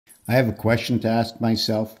I have a question to ask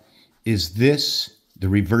myself. Is this the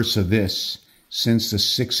reverse of this, since the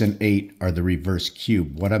 6 and 8 are the reverse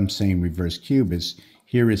cube? What I'm saying reverse cube is,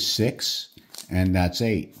 here is 6 and that's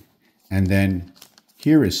 8. And then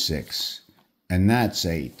here is 6 and that's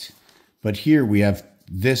 8. But here we have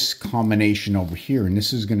this combination over here, and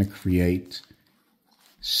this is going to create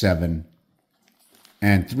 7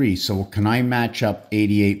 and 3. So can I match up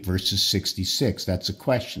 88 versus 66? That's a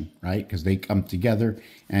question, right? Because they come together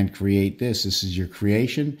and create this. This is your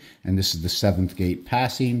creation, and this is the 7th gate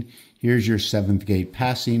passing. Here's your 7th gate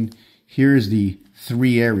passing. Here's the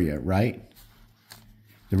 3 area, right?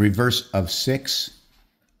 The reverse of 6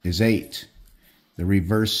 is 8. The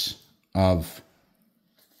reverse of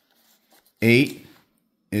 8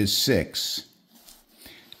 is 6.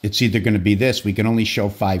 It's either going to be this. We can only show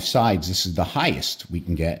 5 sides. This is the highest we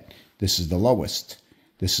can get. This is the lowest.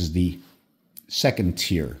 This is the second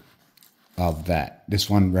tier of that. This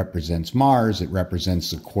one represents Mars. It represents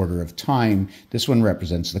the quarter of time. This one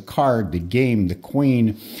represents the card, the game, the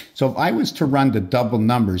queen. So if I was to run the double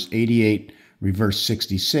numbers, 88 reverse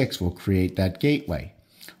 66 will create that gateway.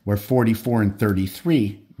 Where 44 and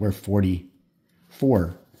 33, where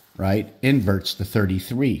 44, right, inverts the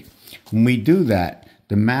 33. When we do that,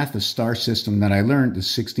 the math of star system that I learned is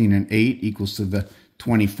 16 and 8 equals to the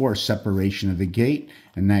 24 separation of the gate.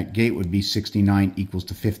 And that gate would be 69 equals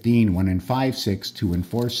to 15, 1 and 5, 6, 2 and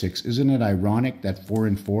 4, 6. Isn't it ironic that 4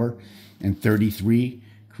 and 4 and 33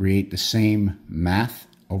 create the same math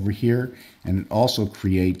over here? And it also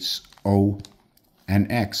creates O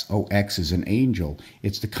and X. OX is an angel.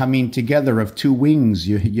 It's the coming together of 2 wings.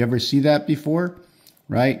 You ever see that before?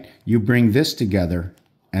 Right? You bring this together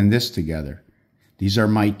and this together. These are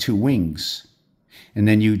my 2 wings. And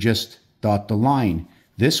then you just dot the line.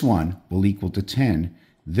 This one will equal to 10.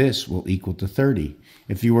 This will equal to 30.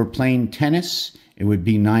 If you were playing tennis, it would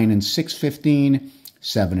be 9 and 6, 15.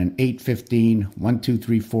 7 and 8, 15. 1, 2,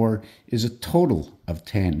 3, 4 is a total of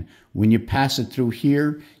 10. When you pass it through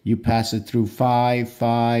here, you pass it through 5,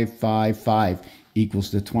 5, 5, 5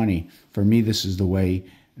 equals to 20. For me, this is the way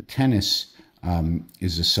tennis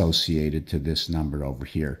is associated to this number over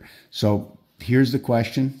here. So here's the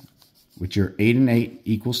question, which your 8 and 8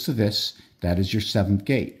 equals to this. That is your 7th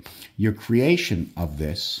gate. Your creation of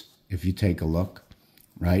this, if you take a look,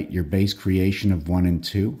 right, your base creation of 1 and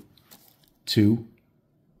 2, 2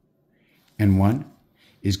 and 1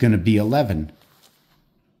 is going to be 11.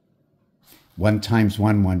 1 times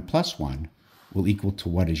 1, 1 plus 1 will equal to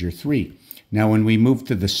what is your 3. Now, when we move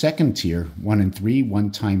to the second tier, 1 and 3,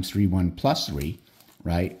 1 times 3, 1 plus 3,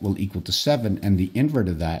 right, will equal to 7. And the invert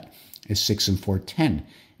of that is 6 and 4, 10.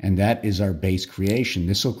 And that is our base creation.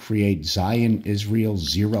 This will create Zion, Israel,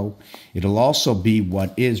 0. It'll also be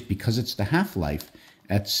what is, because it's the half-life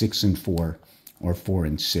at 6 and 4, or 4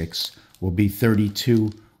 and 6, will be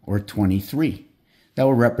 32 or 23. That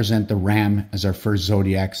will represent the ram as our first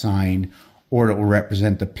zodiac sign, or it will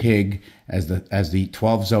represent the pig as the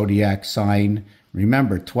 12th zodiac sign.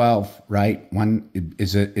 Remember, 12, right? 1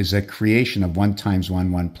 is a creation of 1 times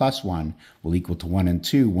 1, 1 plus 1 will equal to 1 and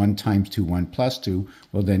 2. 1 times 2, 1 plus 2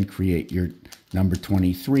 will then create your number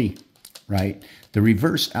 23, right? The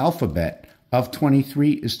reverse alphabet of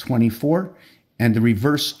 23 is 24, and the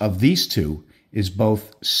reverse of these two is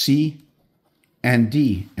both C and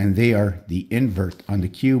D, and they are the invert on the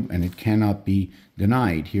cube, and it cannot be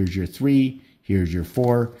denied. Here's your 3, here's your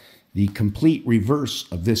 4. The complete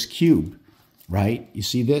reverse of this cube, right? You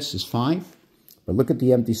see this is 5, but look at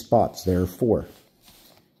the empty spots. There are 4.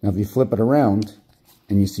 Now, if you flip it around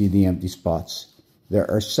and you see the empty spots, there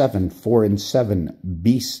are 7, 4 and 7,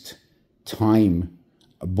 beast, time,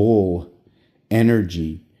 bull,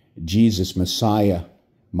 energy, Jesus, Messiah,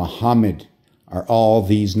 Muhammad, are all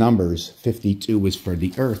these numbers. 52 is for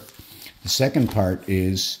the earth. The second part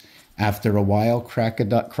is after a while,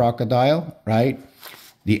 crocodile, right?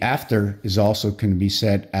 The after is also can be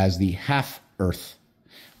said as the half earth.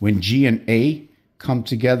 When G and A come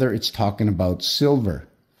together, it's talking about silver.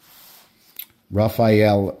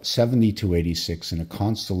 Raphael 7286 in a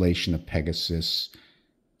constellation of Pegasus.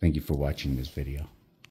 Thank you for watching this video.